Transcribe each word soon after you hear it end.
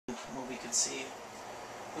and see.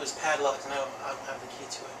 It was padlocked, and I don't have the key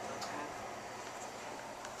to it.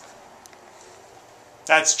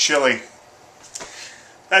 That's chilly.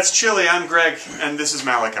 That's chilly. I'm Greg, and this is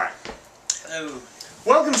Malachi. Hello.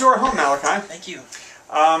 Welcome to our home, Malachi. Thank you.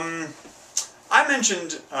 I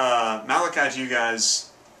mentioned Malachi to you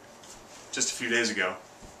guys just a few days ago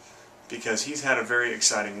because he's had a very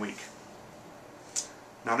exciting week.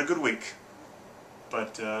 Not a good week,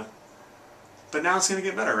 but now it's going to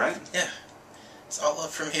get better, right? Yeah. It's all up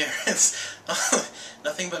from here. It's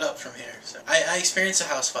nothing but up from here. So I experienced a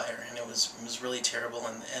house fire, and it was really terrible,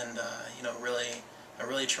 and you know, a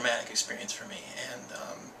really traumatic experience for me. And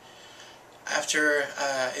after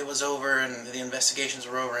it was over and the investigations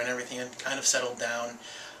were over and everything had kind of settled down,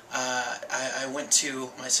 I went to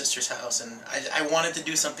my sister's house, and I wanted to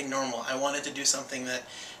do something normal. I wanted to do something that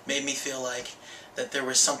made me feel like that there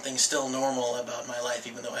was something still normal about my life,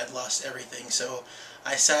 even though I had lost everything. So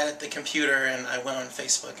I sat at the computer and I went on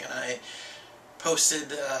Facebook and I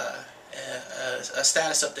posted a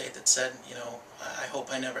status update that said, you know, I hope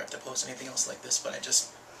I never have to post anything else like this, but I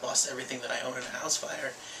just lost everything that I own in a house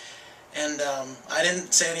fire. And I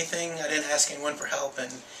didn't say anything, I didn't ask anyone for help,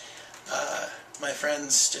 and my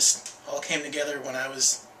friends just all came together when I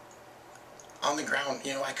was on the ground.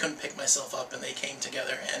 You know, I couldn't pick myself up, and they came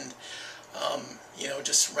together and you know,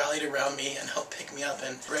 just rallied around me and helped pick me up.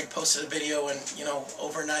 And Greg posted a video, and you know,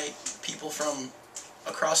 overnight people from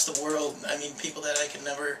across the world, I mean, people that I could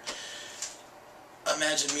never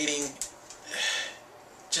imagine meeting,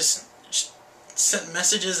 just sent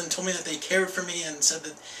messages and told me that they cared for me and said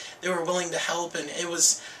that they were willing to help. And it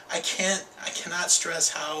was, I cannot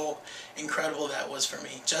stress how incredible that was for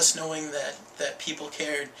me, just knowing that people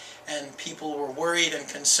cared and people were worried and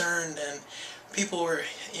concerned, and people were,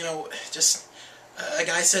 you know, just a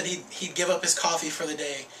guy said he'd give up his coffee for the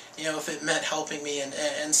day, you know, if it meant helping me,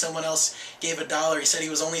 and someone else gave $1. He said he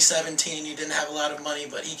was only 17, he didn't have a lot of money,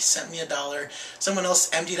 but he sent me $1. Someone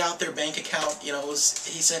else emptied out their bank account, you know,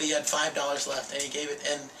 he said he had $5 left, and he gave it.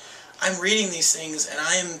 And I'm reading these things, and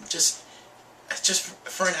I am just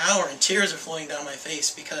for an hour, and tears are flowing down my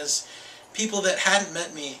face, because people that hadn't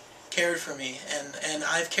met me cared for me, and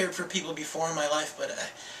I've cared for people before in my life, but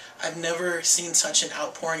I've never seen such an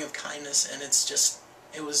outpouring of kindness, and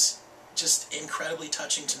it was just incredibly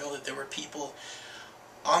touching to know that there were people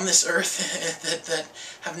on this earth that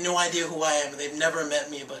have no idea who I am. They've never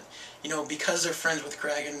met me, but you know, because they're friends with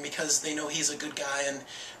Greg, and because they know he's a good guy, and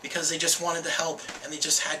because they just wanted to help, and they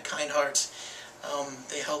just had kind hearts,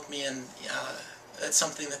 they helped me, and that's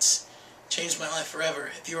something that's changed my life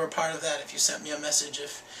forever. If you were a part of that, if you sent me a message,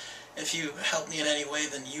 if you helped me in any way,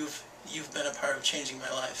 then you've been a part of changing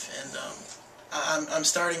my life. And I'm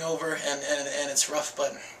starting over, and it's rough,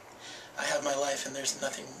 but I have my life, and there's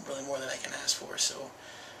nothing really more that I can ask for. So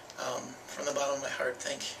from the bottom of my heart,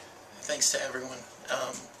 thanks to everyone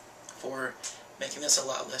for making this a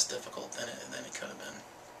lot less difficult than it could have been.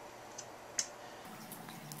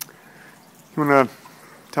 You want to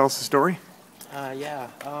tell us the story? Yeah.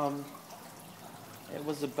 It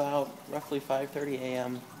was about roughly 5:30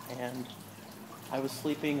 a.m. and I was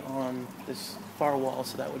sleeping on this far wall,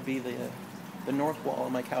 so that would be the north wall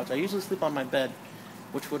of my couch. I usually sleep on my bed,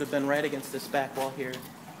 which would have been right against this back wall here.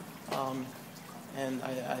 And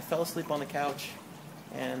I fell asleep on the couch,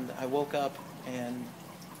 and I woke up, and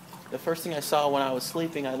the first thing I saw when I was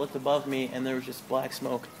sleeping, I looked above me, and there was just black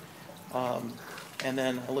smoke. And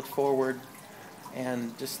then I looked forward,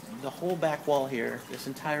 and just the whole back wall here, this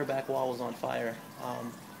entire back wall was on fire.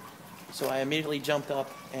 So I immediately jumped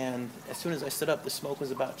up, and as soon as I stood up, the smoke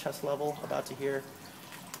was about chest level, about to here.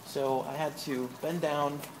 So I had to bend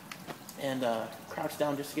down and crouch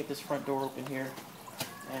down just to get this front door open here.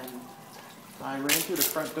 And I ran through the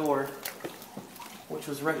front door, which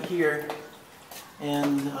was right here.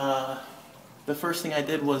 And the first thing I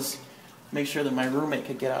did was make sure that my roommate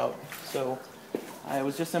could get out. So I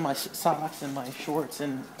was just in my socks and my shorts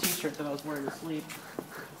and t-shirt that I was wearing to sleep.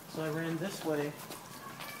 So I ran this way.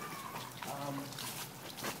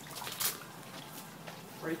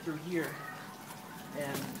 Right through here,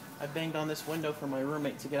 and I banged on this window for my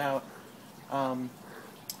roommate to get out.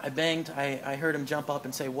 I banged, I heard him jump up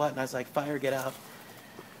and say, "What?" And I was like, "Fire, get out."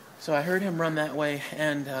 So I heard him run that way,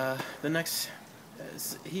 and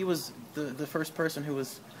he was the first person who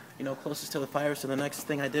was, you know, closest to the fire, so the next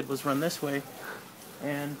thing I did was run this way,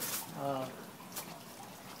 and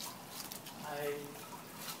I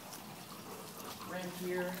ran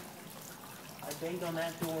here. I banged on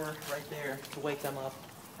that door right there to wake them up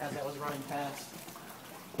as I was running past.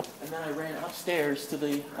 And then I ran upstairs to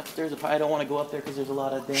the upstairs. I don't want to go up there because there's a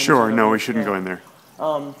lot of damage. Sure, no, we shouldn't go in there.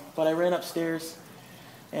 But I ran upstairs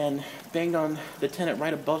and banged on the tenant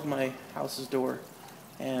right above my house's door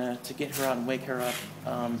to get her out and wake her up.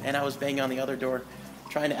 And I was banging on the other door,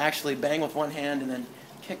 trying to actually bang with one hand and then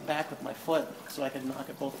kick back with my foot so I could knock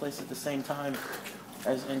at both places at the same time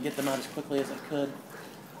and get them out as quickly as I could.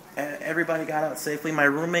 Everybody got out safely. My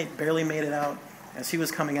roommate barely made it out. As he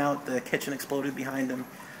was coming out, the kitchen exploded behind him.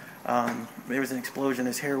 There was an explosion.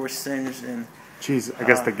 His hair was singed. And jeez, I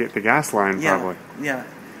guess the gas line probably. Yeah,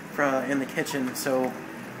 in the kitchen. So,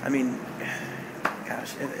 I mean,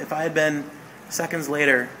 gosh, if I had been seconds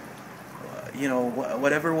later,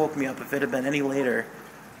 whatever woke me up, if it had been any later,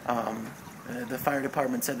 the fire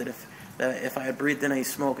department said that if I had breathed in any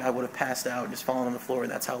smoke, I would have passed out and just fallen on the floor.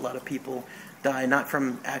 That's how a lot of people die, not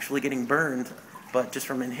from actually getting burned, but just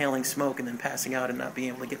from inhaling smoke and then passing out and not being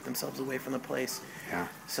able to get themselves away from the place. Yeah.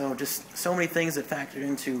 So just so many things that factored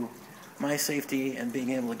into my safety and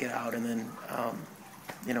being able to get out, and then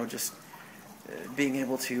just being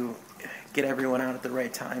able to get everyone out at the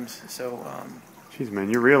right times. So jeez,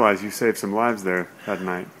 man, you realize you saved some lives there that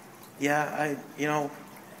night. Yeah,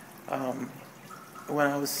 when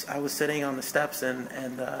I was sitting on the steps and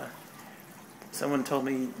someone told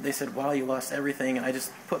me, they said, "Wow, you lost everything," and I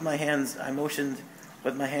just put my hands, I motioned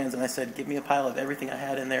with my hands and I said, "Give me a pile of everything I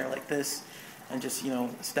had in there like this," and just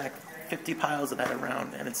stack 50 piles of that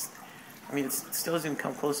around, and it still doesn't even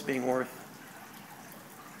come close to being worth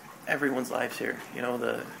everyone's lives here.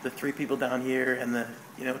 The 3 people down here and the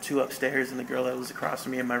 2 upstairs and the girl that was across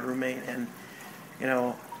from me and my roommate, and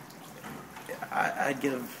I'd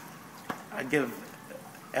give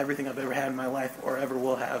everything I've ever had in my life or ever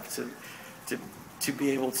will have to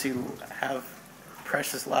be able to have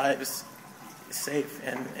precious lives safe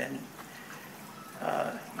and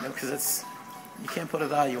because you can't put a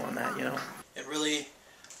value on that. It really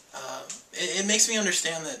it makes me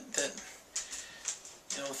understand that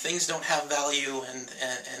things don't have value, and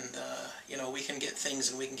we can get things,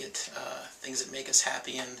 and we can get things that make us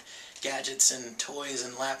happy, and gadgets and toys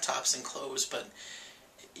and laptops and clothes, but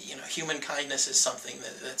human kindness is something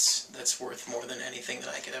that's worth more than anything that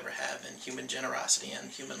I could ever have, and human generosity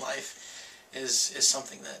and human life is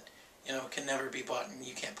something that can never be bought, and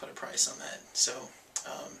you can't put a price on that. So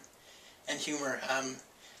and humor,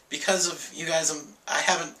 because of you guys,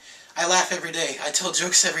 I laugh every day. I tell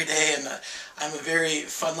jokes every day, and I'm a very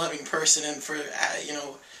fun-loving person, and for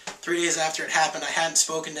 3 days after it happened, I hadn't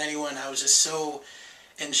spoken to anyone. I was just so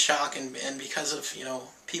in shock, and because of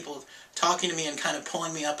people talking to me and kind of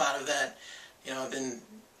pulling me up out of that, I've been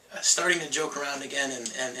starting to joke around again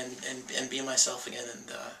and be myself again,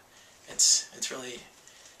 and it's really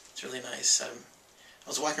nice. I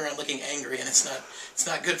was walking around looking angry, and it's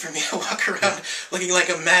not good for me to walk around looking like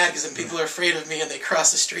I'm mad, because then people are afraid of me and they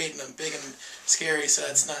cross the street and I'm big and scary, so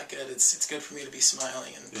that's not good. It's good for me to be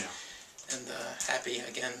smiling and happy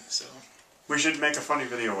again. So we should make a funny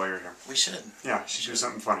video while you're here. We should. Yeah, should do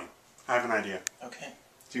something funny. I have an idea. Okay.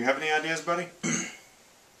 Do you have any ideas, buddy?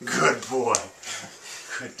 Good boy.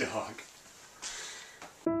 Good dog.